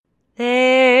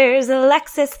there's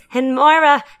Alexis and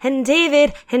Moira and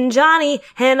David and Johnny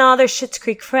and all their Schitt's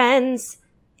Creek friends.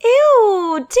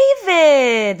 Ew,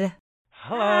 David!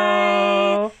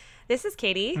 Hello! Hi. This is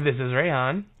Katie. This is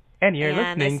Rayan. And you're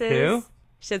listening to...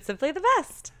 Should Simply the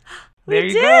Best. There we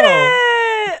you did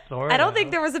go. it! Sort I don't of.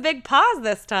 think there was a big pause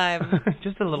this time.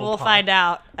 Just a little We'll pause. find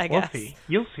out, I guess. We'll see.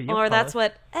 You'll see. You'll Or tell that's us.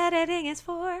 what editing is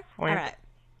for. Oink. All right.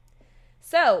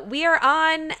 So we are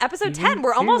on episode 10.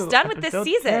 We're almost done with this Episode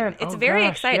season. 10. It's Oh, very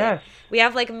gosh, exciting. yes. We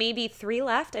have like maybe 3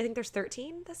 left. I think there's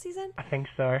 13 this season. I think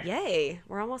so. Yay.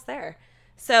 We're almost there.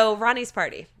 So Ronnie's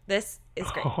Party. This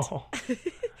is great. Oh.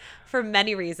 For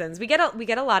many reasons. We get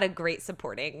a lot of great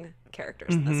supporting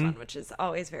characters in this one, which is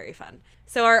always very fun.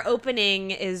 So our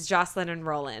opening is Jocelyn and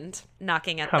Roland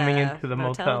knocking at Coming the into the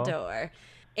motel motel. door.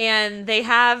 And they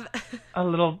have A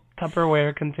little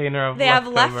Tupperware container of they have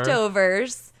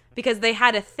leftovers because they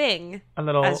had a thing, A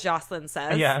little... as Jocelyn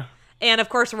says. Yeah. And of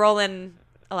course Roland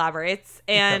elaborates,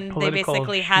 and they political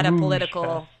basically had a schmooze political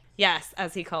fest. yes,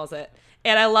 as he calls it.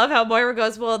 And I love how Moira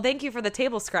goes, well, thank you for the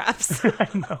table scraps. I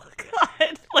know.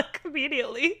 God, like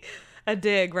immediately a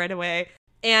dig right away.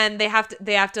 And they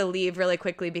have to leave really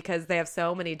quickly because they have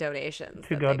so many donations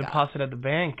To that go they got. deposit at the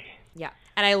bank. Yeah.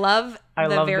 And I love I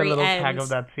the love very the little end. tag of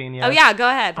that scene. Yes. Oh yeah, go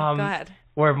ahead. Go ahead.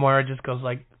 Where Moira just goes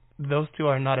like, those two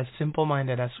are not as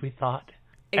simple-minded as we thought.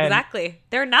 And Exactly.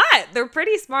 They're not. They're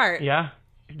pretty smart. yeah.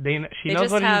 She They knows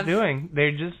just what have- he's doing.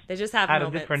 They just have at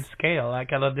moments. a different scale,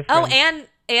 like at a different. Oh,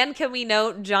 and can we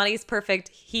note Johnny's perfect?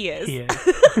 He is. he is,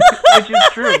 which is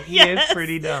true. He Yes. is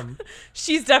pretty dumb.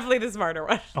 She's definitely the smarter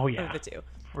one. Oh, yeah. Of the two.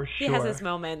 For He sure. has his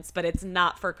moments, but it's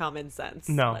not for common sense.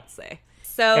 No. Let's say.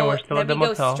 So And we're still then at the we go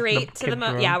motel, straight the to the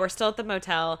kids' room. yeah, we're still at the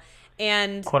motel,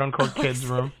 and Quote unquote kids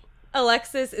room.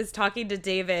 Alexis is talking to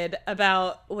David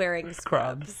about wearing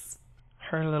scrubs.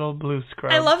 Her little blue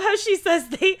scrub. I love how she says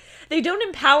they don't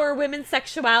empower women's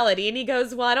sexuality, and he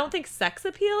goes, "Well, I don't think sex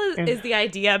appeal is the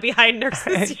idea behind And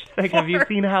nurses." she's like, have you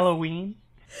seen Halloween?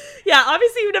 Yeah,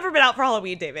 obviously you've never been out for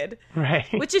Halloween, David, Right.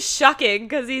 which is shocking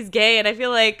because he's gay, and I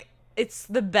feel like it's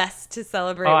the best to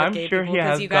celebrate Oh, with I'm gay sure people he because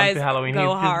has you gone guys to Halloween. go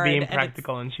He's just hard being and it's-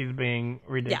 practical and she's being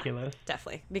ridiculous.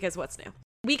 Definitely, because what's new?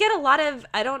 We get a lot of,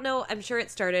 I don't know, I'm sure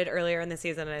it started earlier in the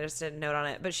season and I just didn't note on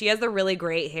it, but she has the really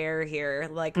great hair here,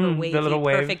 like the wavy, little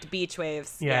wave. perfect beach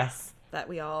waves. Yeah. Yes, that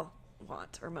we all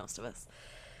want, or most of us.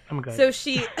 I'm good. So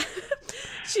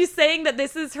she's saying that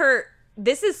this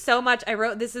is so much, I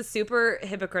wrote, this is super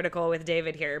hypocritical with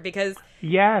David here because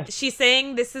yes. she's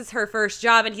saying this is her first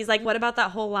job and he's like, what about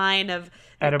that whole line of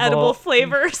Edible- edible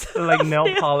flavors? Like nail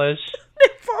polish. Nail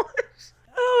polish.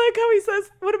 Oh, like how he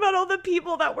says, what about all the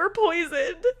people that were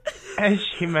poisoned? And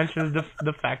she mentions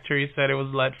the factory said it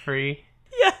was lead free.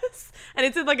 Yes. And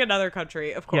it's in like another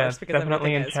country, of course, Yes, because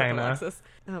definitely everything in is with China. Alexis.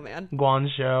 Oh man.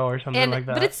 Guangzhou or something like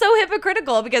that. But it's so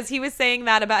hypocritical because he was saying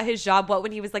that about his job,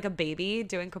 when he was like a baby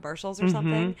doing commercials or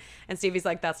something. And Stevie's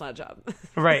like, that's not a job.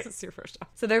 Right. This is your first job.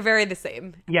 So they're very the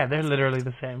same. Yeah, they're literally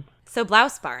the same. So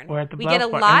Blouse Barn. We're at the we Blouse get a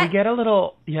Barn, lot. and we get a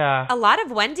little, A lot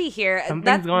of Wendy here.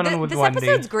 Something's going on with this Wendy.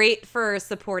 episode's great for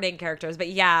supporting characters, but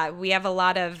yeah, we have a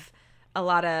lot of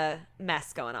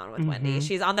mess going on with Wendy.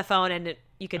 She's on the phone, and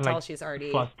you can tell like, she's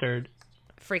already flustered.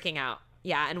 freaking out.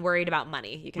 Yeah, and worried about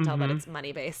money. You can tell that it's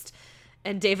money based.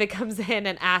 And David comes in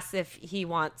and asks if he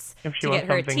wants If she to wants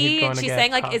get her something, he's tea, going and to she's get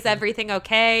saying like, "Is coffee. everything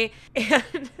okay?"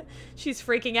 And she's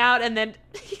freaking out, and then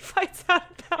he finds out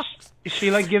about.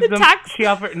 She like gives The them. tax- She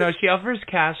offers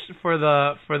cash for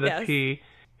the Yes. tea,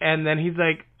 and then he's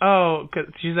like, oh, 'cause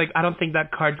she's like, I don't think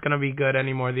that card's gonna be good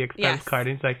anymore, the expense Yes. card.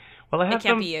 And he's like, well, I have can't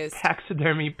some be used.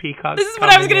 taxidermy peacocks. This is what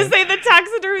I was coming gonna in. say. The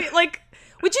taxidermy, like,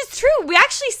 which is true. We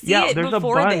actually see Yeah, it there's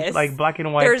before a bunch, this. like black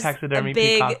and white There's taxidermy a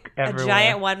big, peacock everywhere. a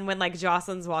giant one when like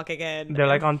Jocelyn's walking in. They're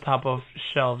like on top of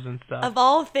shelves and stuff. Of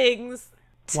all things,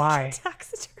 Why?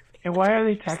 taxidermy. And why are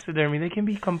they taxidermy? They can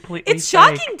be completely It's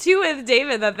fake. shocking too with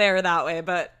David that they're that way,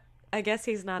 but I guess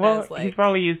he's not Well, as like. he's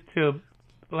probably used to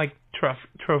like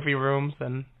trophy rooms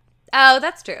and Oh,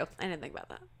 that's true. I didn't think about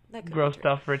that. That could gross be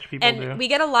true. stuff rich people And do. we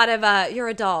get a lot of "You're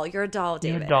a doll,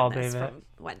 David." doll, in this David. from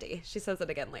Wendy. She says it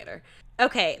again later.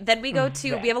 Okay, then we go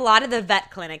to we have a lot of the vet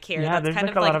clinic here. Yeah, That's there's kind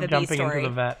like of a lot like of the B jumping story. into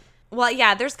the vet. Well,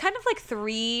 yeah, there's kind of like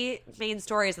 3 main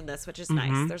stories in this, which is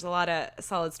Mm-hmm. nice. There's a lot of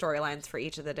solid storylines for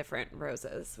each of the different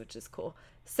roses, which is cool.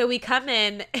 So we come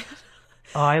in.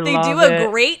 Oh, I They love do it. a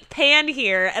great pan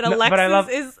here, and No, Alexis but I love-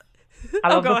 is. I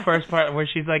love go the ahead. first part where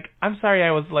she's like, "I'm sorry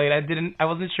I was late. I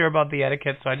wasn't sure about the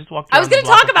etiquette, so I just walked." I was going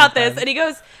going to to talk about this, and he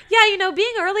goes, "Yeah,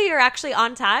 being early or actually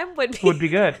on time would be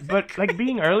good, but like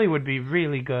being early would be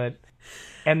really good."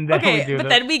 And then Okay, we do but the,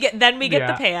 then we get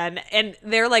the Yeah. pan, and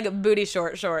they're like booty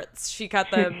shorts. She cut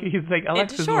them he's like, into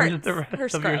Alexis, shorts. where's the rest Her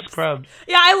of your scrubs?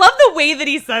 Yeah, I love the way that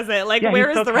he says it. Like, Yeah, where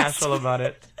he's is so the rest? casual about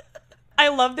it. I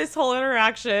love this whole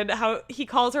interaction. How he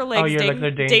calls her legs your legs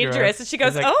are dangerous. and she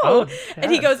goes, He's like, "Oh," "Oh,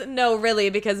 and he Ted." goes, "No, really,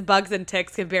 because bugs and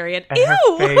ticks can bury an And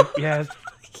ew." her face, yes.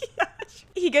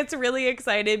 He gets really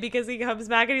excited because he comes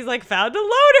back and he's like, "Found a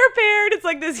loader pair." And it's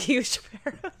like this huge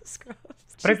pair of scrubs.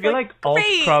 But I She's feel like all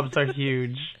 "Great." scrubs are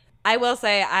huge. I will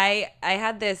say I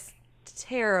had this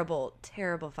terrible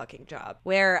fucking job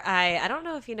where I don't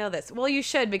know if you know this. Well, you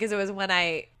should, because it was when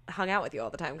I hung out with you all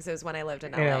the time, because it was when I lived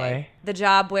in LA. LA. The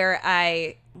job where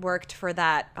I worked for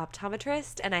that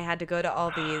optometrist and I had to go to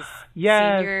all these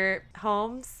Yes. senior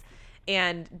homes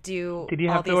and do Did you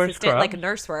all have the to wear assistant like scrubs?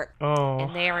 nurse work. Oh,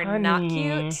 And they are not honey.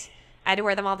 cute. I had to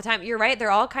wear them all the time. You're right.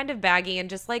 They're all kind of baggy and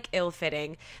just like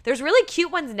ill-fitting. There's really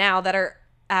cute ones now that are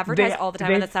advertised all the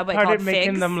time on the subway started called making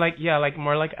Figs. them like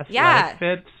more like athletic Yeah.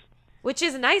 fits. Which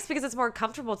is nice because it's more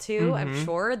comfortable too, I'm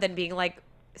sure, than being like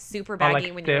super Or baggy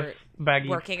like when stiff, you're baggy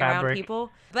working fabric. around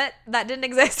people. But that didn't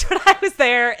exist when I was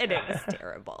there, and it was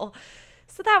terrible.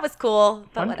 So that was cool.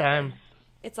 But Fun whatever. times.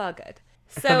 It's all good.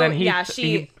 So, then he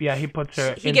he puts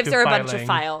her he gives into her a bunch of filing.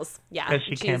 files. Yeah, 'Cause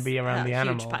she can't she's be around a the huge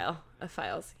animals. pile of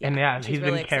files. And she's he's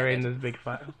really been carrying excited. this big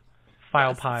file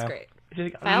Yes, pile. it's great. She's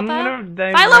like, File "I'm pile? gonna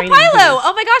dive Philo right into Pilo! this."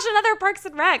 Oh my gosh, another Parks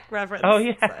and Rec reference. Oh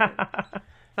yeah. So,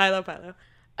 Philo Pilo.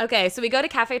 Okay, so we go to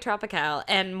Cafe Tropical,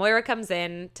 and Moira comes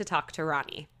in to talk to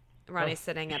Ronnie. Ronnie's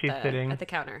sitting at the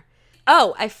counter.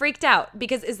 Oh, I freaked out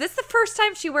because is this the first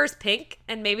time she wears pink,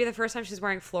 and maybe the first time she's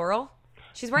wearing floral?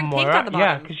 She's wearing pink on the bottom.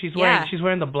 Yeah, because she's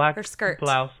wearing the black Her skirt.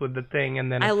 blouse with the thing,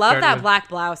 and then I a love skirt that with- black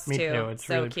blouse Me too. too, it's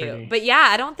so really cute. pretty. But yeah,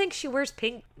 I don't think she wears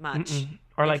pink much.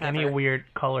 or if like any ever. weird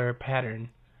color pattern.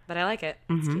 But I like it.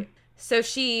 It's cute. So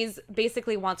she's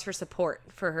basically wants her support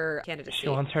for her candidacy. She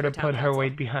wants her for to town put her council.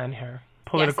 weight behind her.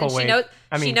 Yes, Political and weight.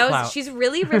 she knows clout. she's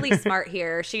really smart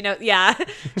here. She knows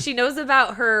she knows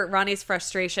about Ronnie's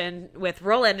frustration with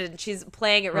Roland, and she's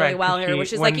playing it really Right, well 'cause here, she-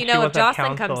 which is when like, she if was at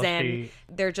Jocelyn council, comes in, she-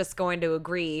 they're just going to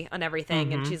agree on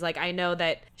everything. And she's like, I know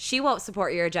that she won't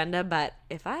support your agenda, but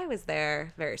if I was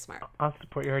there, very smart. I'll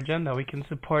support your agenda. We can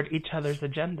support each other's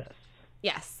agendas.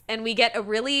 Yes, and we get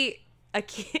a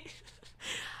key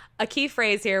a key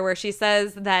phrase here where she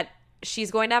says that she's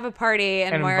going to have a party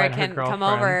and Moira invite her can come girlfriend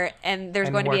over, and there's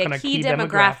and going to be work on a a key key demographic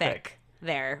demographic.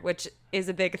 there, which is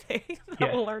a big thing that Yes.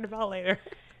 we'll learn about later.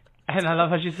 And I love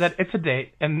how she said, it's a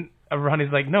date. And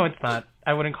Ronnie's like, no, it's not.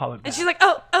 I wouldn't call it that. And she's like,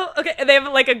 oh, okay. And they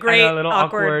have like a great a little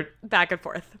awkward back and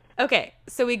forth. Okay,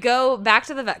 so we go back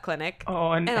to the vet clinic.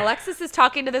 Oh, and Alexis is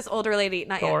talking to this older lady,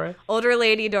 not Doris. yet. Older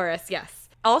lady Doris, yes.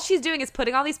 All she's doing is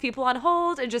putting all these people on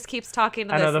hold and just keeps talking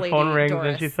to I this know the lady, phone rings Doris.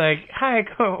 and she's like, hi,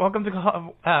 welcome to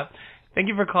call. Thank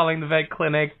you for calling the vet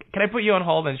clinic. Can I put you on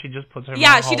hold? And she just puts her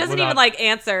Yeah, on she hold doesn't without- even like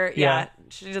answer. Yeah. Yeah.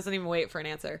 She doesn't even wait for an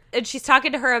answer. And she's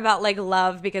talking to her about like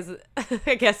love because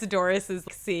I guess Doris is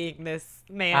seeing this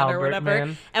man Albert or whatever.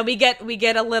 man. And we get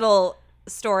a little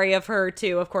story of her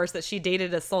too, of course, that she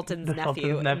dated a sultan's the nephew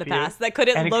Sultan's in nephew. the past that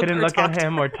couldn't and he look couldn't or look talk at to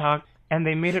him her. or talk. And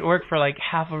they made it work for like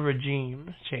half a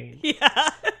regime change. Yeah.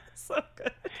 So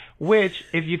good. Which,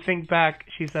 if you think back,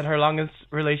 she said her longest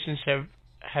relationship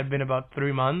had been about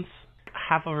 3 months.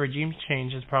 Half of regime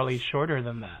change is probably shorter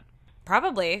than that.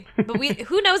 Probably. But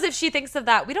who knows if she thinks of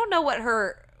that. We don't know what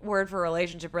her word for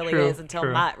relationship really True, is until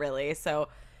true. not really. So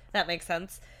that makes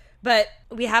sense. But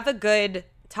we have a good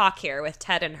talk here with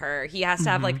Ted and her. He has to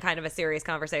have like kind of a serious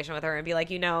conversation with her and be like,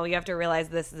 you have to realize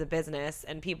this is a business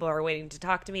and people are waiting to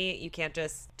talk to me. You can't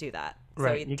just do that. So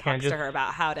Right, he you can't talks to just her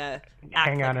about how to act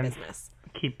hang like out a and business.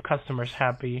 keep customers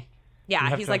happy. You Yeah,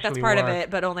 have he's to like, that's actually part of work. it,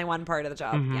 but only one part of the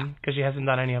job. Yeah. Because she hasn't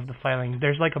done any of the filing.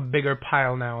 There's like a bigger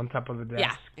pile now on top of the desk.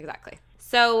 Yeah, exactly.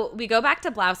 So we go back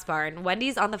to Blouse Barn.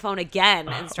 Wendy's on the phone again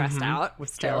and stressed out. With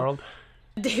still. Gerald.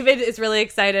 David is really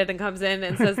excited and comes in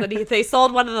and says that they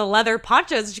sold one of the leather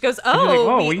ponchos. She goes, She's like, oh,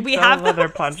 whoa, we sell have leather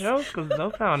those." ponchos? Because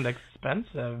those sound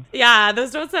expensive. Yeah,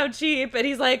 those don't sound cheap. And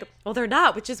he's like, well, they're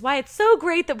not, which is why it's so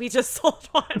great that we just sold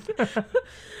one.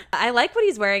 I like what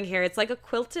he's wearing here. It's like a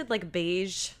quilted, like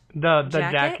beige. The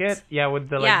Jacket? jacket? Yeah, with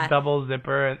the Yeah. like double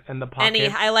zipper and the pocket.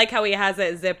 And I like how he has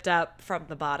it zipped up from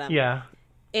the bottom. Yeah.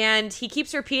 And he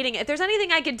keeps repeating, if there's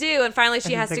anything I could do. And finally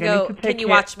she And has he's to like, "I go, need to can take you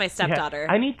care-" watch my Yeah, stepdaughter?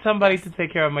 I need somebody to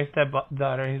take care of my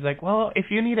stepdaughter. And he's like, well, if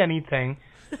you need anything,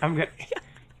 I'm going to...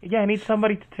 Yeah, I need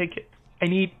somebody to take it. I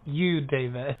need you,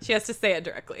 David. She has to say it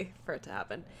directly for it to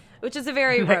happen, which is a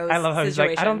very He's like- Rose I love how he's like,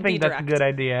 I situation. don't think Be that's direct. a good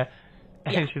idea.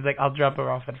 And Yeah. she's like, I'll drop her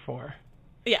off at 4.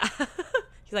 Yeah.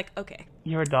 He's like, okay.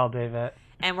 You're a doll, David.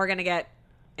 And we're going to get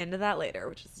into that later,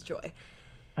 which is a joy.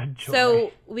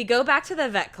 So we go back to the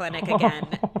vet clinic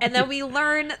again, and then we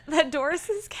learn that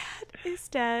Doris's cat is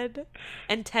dead,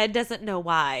 and Ted doesn't know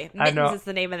why. Mittens is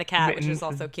the name of the cat, which is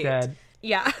also cute. Dead.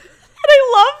 Yeah. And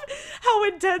I love how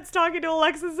when Ted's talking to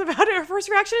Alexis about it, her first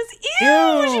reaction is,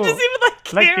 ew! She doesn't even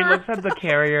care. Like, she looks at the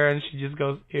carrier and she just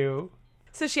goes, ew.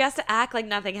 So she has to act like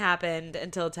nothing happened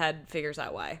until Ted figures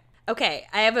out why. Okay,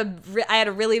 I had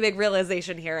a really big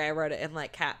realization here. I wrote it in,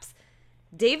 like, caps.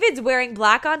 David's wearing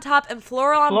black on top and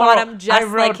floral on bottom,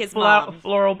 just like his mom.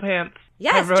 Floral pants.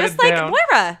 Yes, just like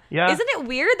Moira. Yeah. Isn't it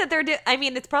weird that they're I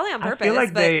mean, it's probably on purpose,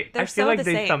 I feel like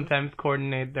they sometimes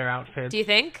coordinate their outfits. Do you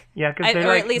think? Yeah, because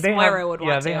or at least Moira would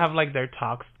want to. Yeah, they have, like, their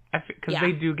talks. Because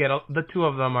they do get... The two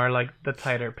of them are, like, the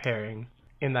tighter pairing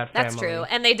in that family. That's true.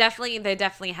 And they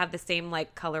definitely have the same,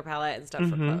 like, color palette and stuff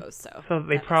for clothes. So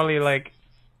they probably, like...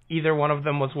 Either one of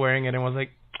them was wearing it and was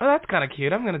like, oh, that's kind of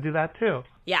cute. I'm going to do that, too.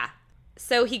 Yeah.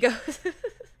 So he goes...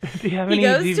 Do you have any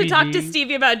DVDs? To talk to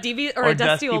Stevie about DV or a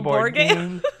Dusty Old Board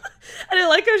game. And I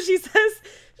like how she says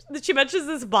that she mentions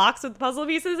this box with puzzle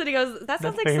pieces, and he goes, that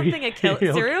sounds like something a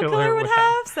serial killer would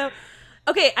have. So,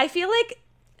 okay, I feel like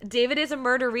David is a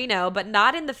murderino, but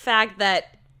not in the fact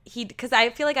that because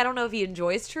I feel like I don't know if he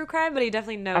enjoys true crime, but he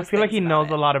definitely knows. I feel like he knows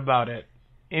a lot about it.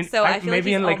 I feel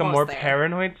maybe in like a more there.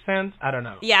 paranoid sense. I don't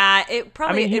know. Yeah, it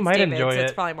probably. He might David, enjoy so it.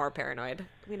 It's probably more paranoid.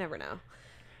 We never know,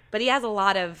 but he has a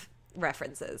lot of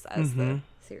references as the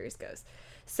series goes.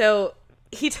 So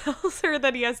he tells her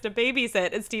that he has to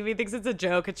babysit, and Stevie thinks it's a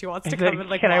joke, and she wants to come and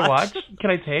like. Can I watch? Can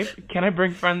I tape? Can I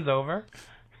bring friends over?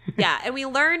 Yeah, and we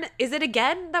learn. Is it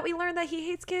again that we learn that he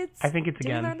hates kids? I think it's Did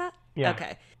again. we learn that? Yeah.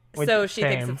 Okay. So she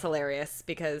thinks it's hilarious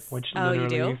because. You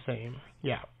do? Same.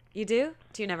 Yeah. You do?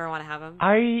 Do you never want to have them?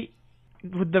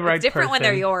 With the right person. It's different when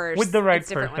they're yours. With the right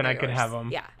person, I could have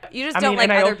them. Yeah. You just don't like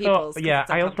other people's. Yeah,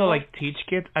 I also like teach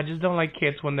kids. I just don't like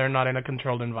kids when they're not in a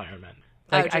controlled environment.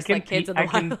 Like, I can like kids in the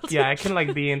wild. Yeah, I can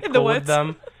like be in school with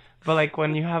them. But like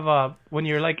when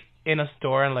you're like in a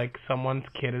store and like someone's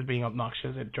kid is being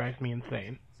obnoxious, it drives me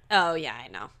insane. Oh yeah, I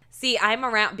know. See, I'm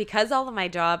around because all of my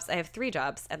jobs. I have 3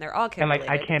 jobs, and they're all kid related. And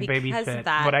like I can't babysit,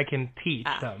 but I can teach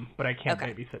them. But I can't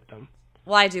babysit them.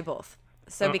 Well, I do both.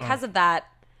 So because of that,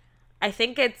 I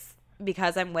think it's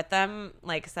because I'm with them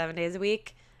like 7 days a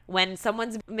week. When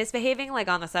someone's misbehaving, like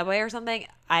on the subway or something,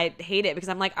 I hate it because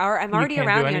I'm like, I'm already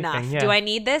around you enough. Yeah. Do I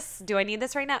need this? Do I need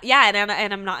this right now? Yeah,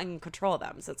 and I'm not in control of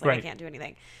them, so it's like I can't do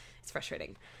anything. It's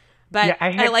frustrating. But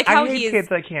I like how he's kids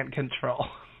I can't control.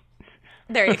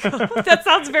 There you go. That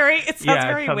sounds very. It sounds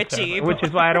very witchy. Which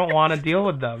is why I don't want to deal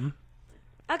with them.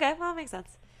 Okay, well, that makes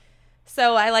sense.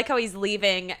 So I like how he's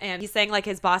leaving, and he's saying like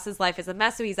his boss's life is a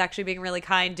mess, so he's actually being really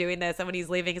kind doing this. And when he's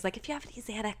leaving, he's like, if you have any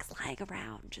Xanax lying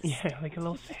around, just like a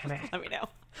little Xanax. Let me know.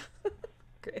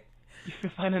 Great. You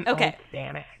should find an old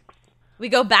Xanax. We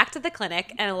go back to the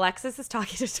clinic, and Alexis is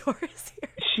talking to Doris here.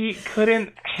 She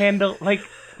couldn't handle, like,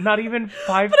 not even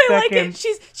 5 but seconds. I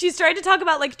like it. She's trying to talk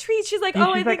about, like, treats. She's like,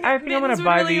 I think I'm going to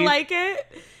buy these. Like it.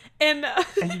 And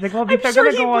she's like, well, these are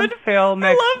going to go on sale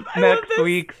next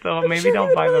week, so maybe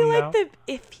don't buy them now.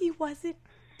 If he wasn't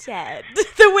dead.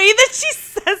 The way that she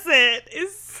says it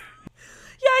is...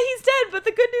 Yeah, he's dead, but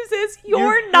the good news is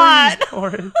you're not.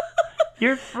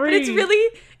 You're free.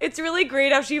 But it's really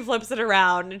great how she flips it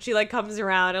around and she like comes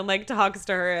around and like talks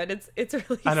to her, and it's really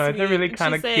sweet. I know, it's a really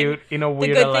kind of cute in a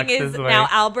weird Alexis way. The good thing is now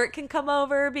Albert can come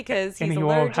over because he's allergic. And he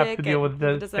won't have to deal with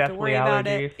the doesn't have to worry allergies. About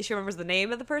it. She remembers the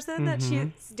name of the person that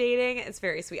she's dating. It's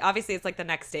very sweet. Obviously, it's like the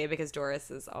next day because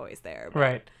Doris is always there.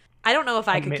 Right. I don't know if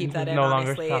I could keep that in, no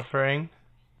honestly. Longer suffering.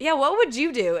 Yeah, what would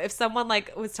you do if someone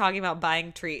like was talking about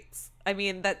buying treats? I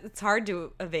mean, it's hard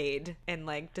to evade and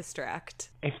like distract.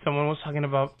 If someone was talking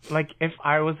about, like, if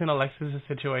I was in Alexis'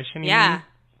 situation,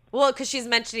 well, because she's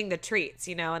mentioning the treats,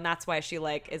 and that's why she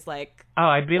like is like. Oh,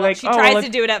 I'd be like, she tries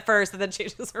to do it at first, and then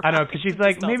changes her mind. I know, because she's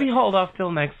like, maybe hold off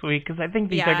till next week, because I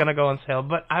think these are gonna go on sale.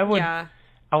 But I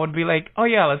would be like, oh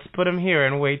yeah, let's put them here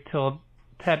and wait till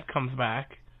Ted comes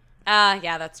back.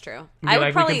 Yeah, that's true. I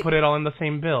would probably, we can put it all in the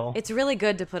same bill. It's really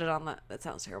good to put it on that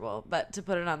sounds terrible, but to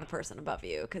put it on the person above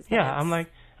you. Cause I'm like,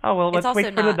 oh, well, let's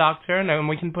wait for the doctor, and then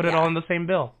we can put it all in the same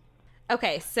bill.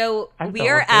 Okay, so we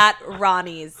are at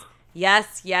Ronnie's.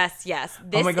 Yes. This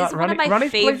is one of my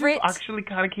Ronnie's favorite. Place is actually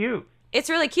kind of cute. It's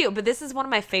really cute, but this is one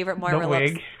of my favorite Moira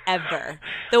looks ever.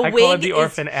 I call it the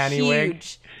Orphan Annie wig.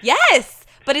 Yes!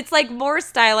 But it's like more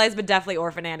stylized, but definitely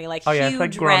Orphan Annie, like huge it's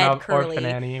like red curly. Orphan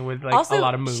Annie with like also, a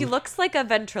lot of moves. She looks like a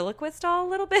ventriloquist doll a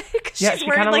little bit. Yeah, she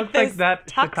kind of looks like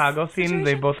that Chicago scene.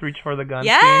 They both reach for the gun.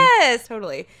 Yes, scene.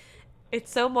 Totally.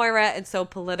 It's so Moira and so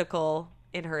political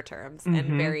in her terms, and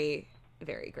very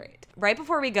very great. Right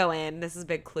before we go in, this is a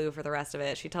big clue for the rest of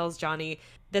it. She tells Johnny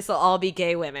this will all be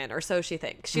gay women, or so she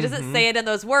thinks. She doesn't say it in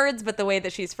those words, but the way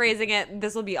that she's phrasing it,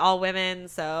 this will be all women,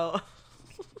 so...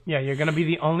 Yeah, you're going to be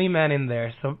the only man in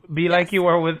there. So be like you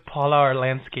were with Paula, our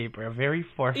landscaper. Very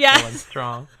forceful and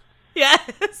strong. Yeah,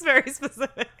 it's very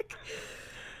specific.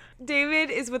 David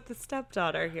is with the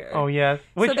stepdaughter here. Oh, yes.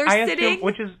 Which so they're sitting...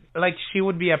 which is, like, she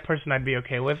would be a person I'd be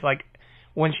okay with. Like,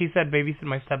 when she said babysit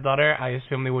my stepdaughter, I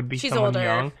assumed it would be someone older.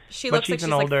 Young. She looks like she's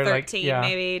older, like 13,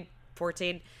 maybe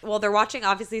 14. Well, they're watching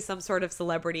obviously some sort of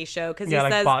celebrity show because he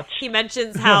says he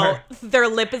mentions how their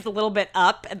lip is a little bit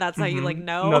up, and that's how you like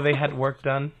know. No, they had work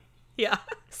done. Yeah.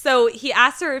 So he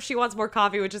asks her if she wants more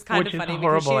coffee, which is kind of funny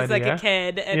because she's like a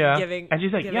kid and giving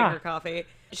her coffee.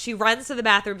 She runs to the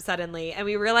bathroom suddenly, and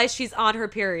we realize she's on her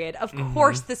period. Of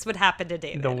course, this would happen to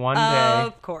David. The one day.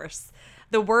 Of course.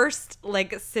 The worst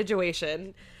like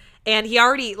situation, and he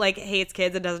already like hates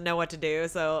kids and doesn't know what to do,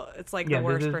 so it's like the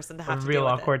worst person to have to deal with. A real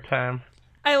awkward time.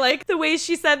 I like the way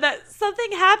she said that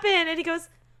something happened, and he goes,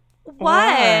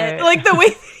 "What?" Like the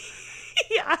way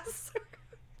he asks her.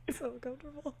 It's so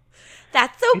uncomfortable.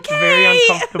 That's okay. It's a very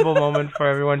uncomfortable moment for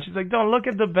everyone. She's like, "Don't look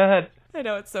at the bed." I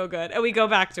know, it's so good, and we go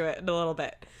back to it in a little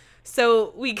bit.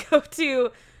 So we go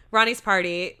to Ronnie's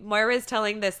party. Moira is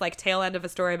telling this like tail end of a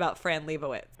story about Fran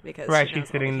Lebowitz because she's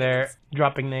sitting there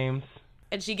dropping names,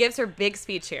 and she gives her big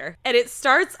speech here, and it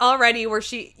starts already where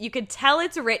you could tell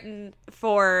it's written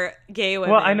for gay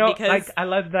women. Well, I know, like I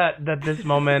love that this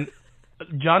moment.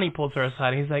 Johnny pulls her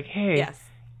aside. He's like, "Hey,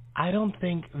 I don't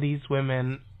think these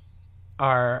women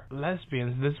are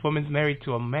lesbians. This woman's married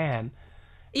to a man."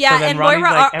 Yeah, so and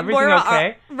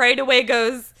Moira right away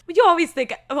goes, "You always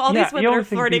think all these women are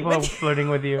flirting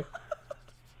with you."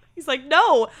 He's like,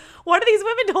 "No, one of these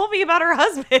women told me about her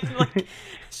husband." Like,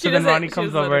 so then Ronnie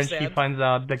comes over and she finds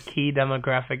out the key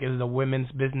demographic is the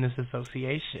Women's Business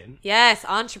Association. Yes,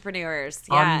 entrepreneurs.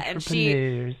 Yeah, and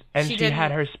she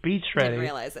had her speech ready. Didn't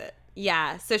realize it.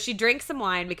 Yeah, so she drinks some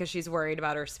wine because she's worried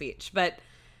about her speech, but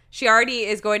she already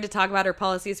is going to talk about her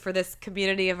policies for this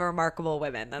community of remarkable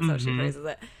women. That's how she phrases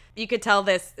it. You could tell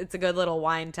it's a good little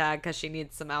wine tag because she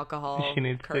needs some alcohol. She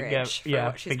needs to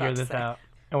figure this out.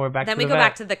 And we're back. Then we go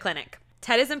back to the clinic.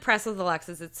 Ted is impressed with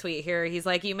Alexis. It's sweet here. He's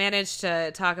like, "You managed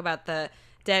to talk about the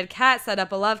dead cat, set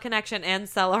up a love connection, and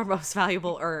sell our most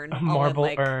valuable urn." A marble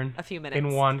urn. A few minutes.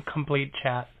 In one complete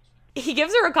chat. He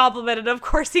gives her a compliment, and of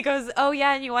course he goes, "Oh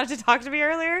yeah, and you wanted to talk to me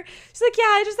earlier?" She's like, "Yeah,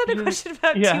 I just had a question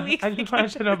about 2 weeks. I just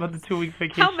wanted to know about the 2-week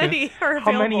vacation. How many are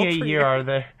available? How many a year are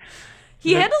there?"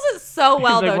 He handles it so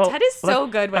well, though. Ted is so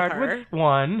good with her. Start with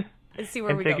one, and see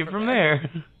where we take go it from there.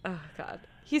 Oh God,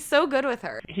 he's so good with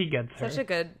her. He gets her. Such a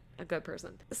good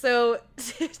person. So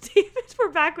David, we're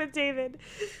back with David.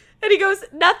 And he goes,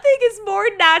 "Nothing is more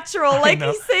natural." Like,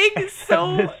 he's saying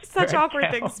such awkward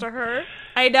things to her.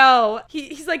 I know.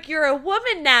 He's like, "You're a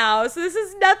woman now, so this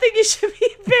is nothing you should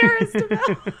be embarrassed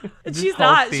about." And she's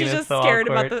not. She's just scared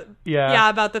awkward.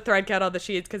 about about the thread count on the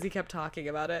sheets because he kept talking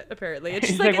about it, apparently. And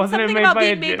she's like, "It's something about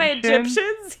being made by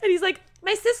Egyptians." And he's like,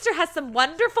 "My sister has some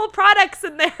wonderful products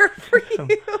in there for you."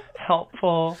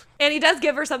 Helpful. And he does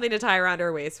give her something to tie around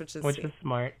her waist, which is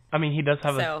smart. I mean, he does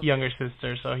have a younger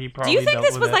sister, so he probably. Do you think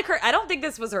this was like her? I don't think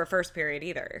this was her first period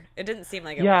either. It didn't seem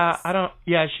like it was. Yeah, I don't.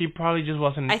 Yeah, she probably just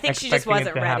wasn't. I think she just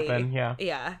wasn't ready. Happen.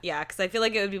 Yeah. Because I feel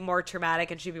like it would be more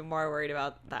traumatic, and she'd be more worried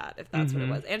about that if that's what it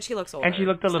was. And she looks older. And she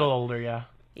looked a little older. Yeah.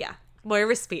 Yeah.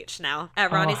 Moira's speech now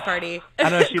at Ronnie's party. I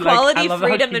know, she Equality, I love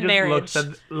freedom, how she and marriage.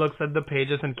 Looks at the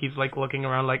pages and keeps like looking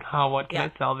around like, what can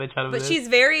I salvage out of this? But she's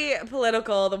very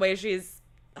political the way she's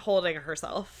holding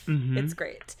herself. It's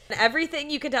great. And everything,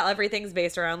 you can tell everything's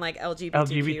based around like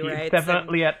LGBT rights. It's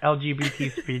definitely at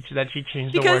LGBT speech that she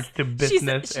changed the words to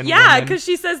business and yeah, women. because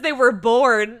she says they were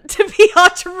born to be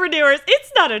entrepreneurs.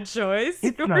 It's not a choice.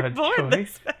 It's not a choice.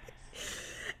 This way.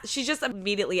 She just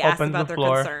immediately asks about their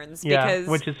concerns because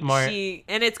which is smart.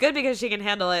 And it's good because she can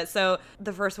handle it. So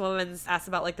the first woman's asked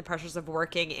about like the pressures of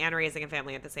working and raising a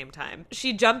family at the same time.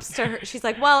 She jumps to her. She's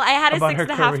like, "Well, I had a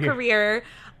 6.5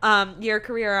 year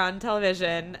career on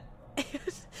television."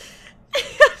 This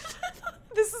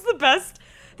is the best.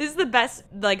 This is the best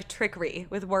like trickery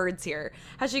with words here.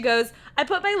 How she goes, "I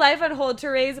put my life on hold to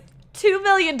raise $2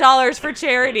 million for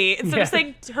charity," instead of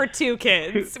saying her 2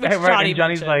 kids, which Johnny's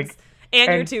mentions. Like. And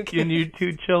your 2 kids. And your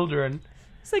 2 children.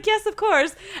 It's like, yes, of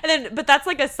course. And then, but that's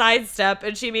like a sidestep.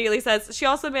 And she immediately says, she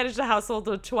also managed a household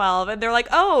of 12. And they're like,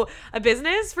 "Oh, a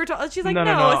business for 12? She's like,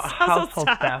 no, it's household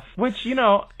staff. Which,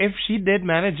 if she did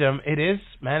manage them, it is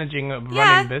managing a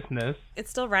running business. It's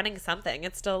still running something.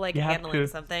 It's still like handling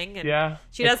something. And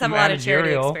she does have a lot of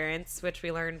charity experience, which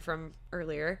we learned from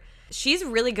earlier. She's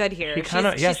really good here. She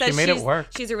she made it work.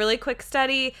 She's a really quick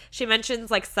study. She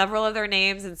mentions like several of their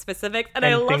names and specifics, and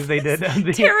I love things they did.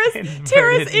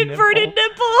 Tara's inverted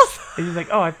nipples. And she's like,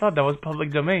 oh, I thought that was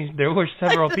public domain. There were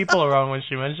several people around when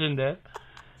she mentioned it.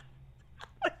 Oh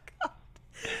my God.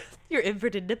 Your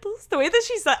inverted nipples? The way that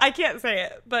she said, I can't say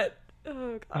it, but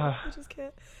oh God, I just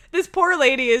can't. This poor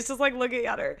lady is just like looking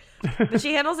at her. But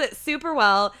she handles it super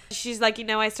well. She's like,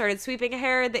 I started sweeping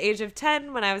hair at the age of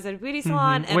 10 when I was at a beauty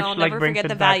salon, and I'll never forget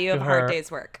the value of a hard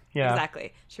day's work. Yeah.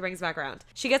 Exactly. She brings back around.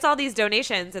 She gets all these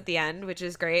donations at the end, which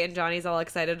is great, and Johnny's all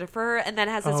excited for her, and then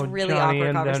has this really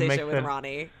awkward conversation with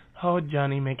Ronnie. Oh,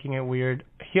 Johnny making it weird.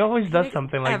 He always does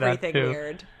something like that, too. Everything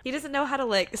weird. He doesn't know how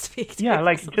to, speak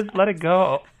to just let it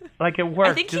go. Like, it works.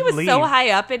 I think he was so high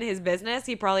up in his business,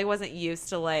 he probably wasn't used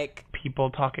to,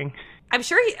 people talking. I'm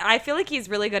sure I feel like he's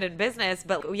really good in business,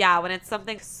 but yeah, when it's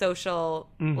something social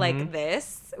like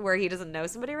this, where he doesn't know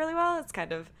somebody really well, it's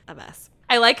kind of a mess.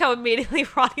 I like how immediately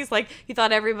Ronnie's like, he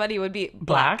thought everybody would be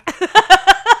black.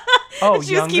 Oh,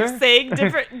 she just keeps saying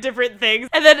different things,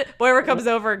 and then Moira comes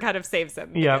over and kind of saves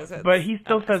him. Yeah, but he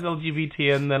still says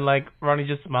LGBT, and then Ronnie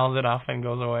just smiles it off and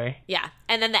goes away. Yeah,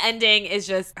 and then the ending is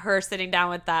just her sitting down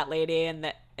with that lady,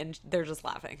 and they're just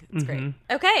laughing. It's great.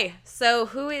 Okay, so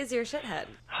who is your shithead?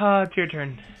 It's your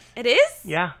turn. It is?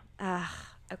 Yeah.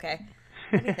 Okay.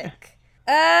 Let me think.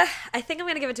 I think I'm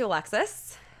gonna give it to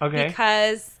Alexis. Okay.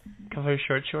 Because cover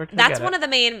short. That's one of the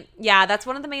main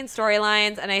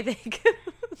storylines, and I think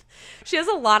she has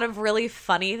a lot of really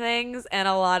funny things and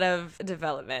a lot of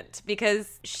development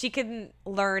because she can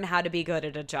learn how to be good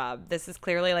at a job. This is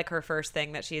clearly her first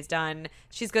thing that she's done.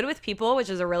 She's good with people, which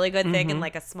is a really good thing in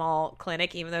a small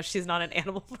clinic, even though she's not an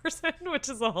animal person, which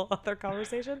is a whole other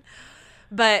conversation.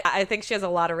 But I think she has a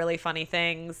lot of really funny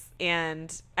things,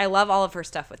 and I love all of her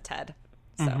stuff with Ted.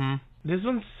 So this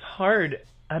one's hard.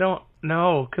 I don't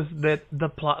know, because the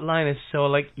plot line is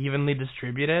so evenly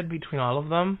distributed between all of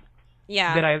them.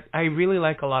 Yeah. That I really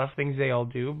like a lot of things they all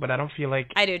do, but I don't feel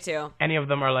like I do too. Any of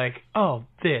them are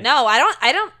this. No,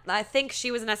 I think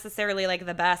she was necessarily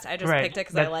the best. I just picked it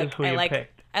because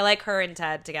I like her and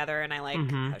Ted together, and I like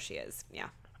how she is. Yeah.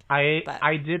 I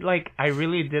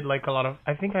really did like a lot of.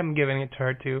 I think I'm giving it to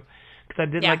her too, because I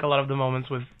did like a lot of the moments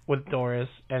with Doris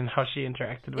and how she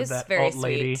interacted with that old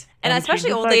lady. And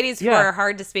especially old ladies who are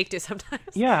hard to speak to sometimes.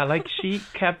 Yeah, she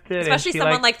kept it. Especially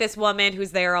someone like this woman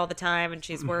who's there all the time and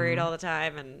she's worried all the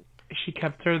time. And she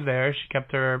kept her there. She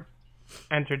kept her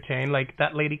entertained.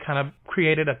 That lady kind of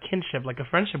created a kinship, a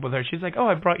friendship with her. She's like, oh,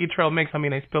 I brought you trail mix. I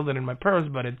mean, I spilled it in my purse,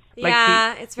 but it's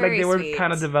it's very they were sweet.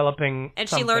 kind of developing. And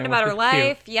she learned about her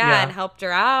life, and helped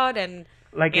her out, and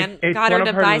it's got her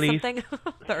to buy something.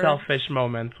 Selfish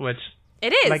moments, which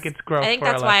it is. It's growth. I think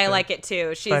that's why I like it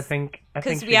too. She's. I think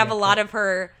because we have a lot of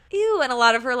her and a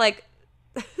lot of her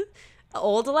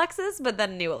old Alexis, but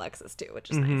then new Alexis too,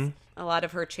 which is nice. A lot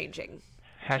of her changing.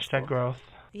 Hashtag growth.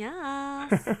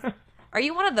 Yes. Are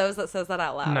you one of those that says that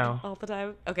out loud No. all the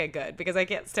time? Okay, good, because I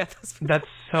can't stand those people. That's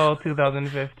so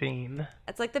 2015.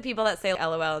 It's like the people that say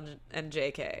LOL and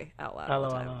JK out loud all the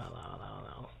time.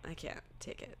 LOL. I can't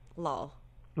take it. Lol.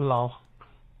 All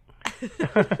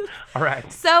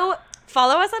right. So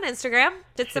follow us on Instagram.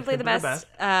 It's Simply the Best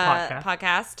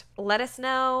podcast. Let us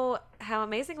know how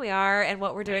amazing we are and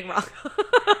what we're doing wrong.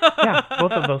 Yeah,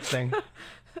 both of those things.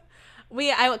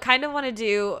 I kind of want to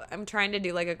do, I'm trying to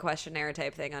do a questionnaire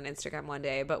type thing on Instagram one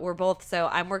day, but we're both,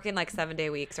 I'm working 7-day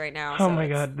weeks right now. Oh my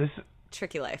God, this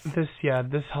tricky life. This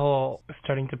whole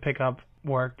starting to pick up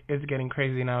work is getting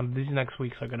crazy now. These next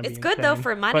weeks are going to be insane. It's good though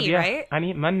for money, right? I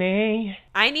need money.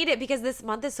 I need it because this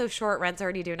month is so short. Rent's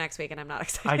already due next week and I'm not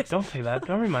excited. Don't say that.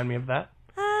 Don't remind me of that.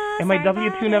 And my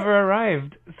W-2 never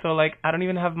arrived. So, I don't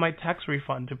even have my tax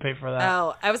refund to pay for that.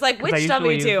 Oh, I was like, which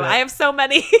W-2? I have so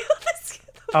many.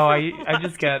 I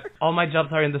just get, all my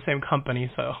jobs are in the same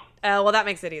company, so. Oh, well, that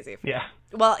makes it easy. Yeah.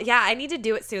 Well, yeah, I need to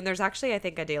do it soon. There's actually, I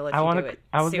think, a deal if you do it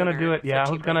I was going to do it, yeah. I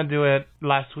was going to do it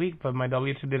last week, but my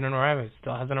W-2 didn't arrive. It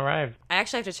still hasn't arrived. I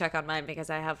actually have to check on mine because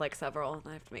I have, several, and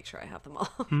I have to make sure I have them all.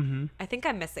 Mm-hmm. I think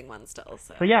I'm missing one still,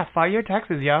 so. So, yeah, file your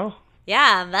taxes, yo.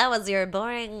 Yeah, that was your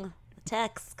boring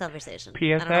tax conversation. PSA,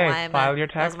 I don't know why file your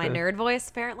taxes. That was my nerd voice,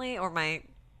 apparently, or I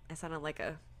sounded like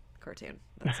a cartoon.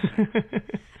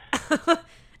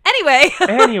 Anyway,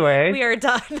 we are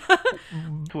done.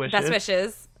 Best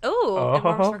wishes. Ooh, and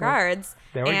warmest regards.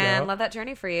 There we and go. love that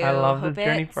journey for you. I love this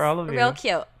journey for all of you. Real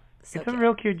cute. It's a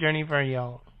real cute journey for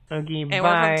y'all. Okay, and bye.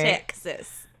 we're from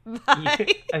Texas.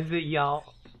 Bye. I said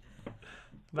y'all.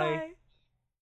 Bye.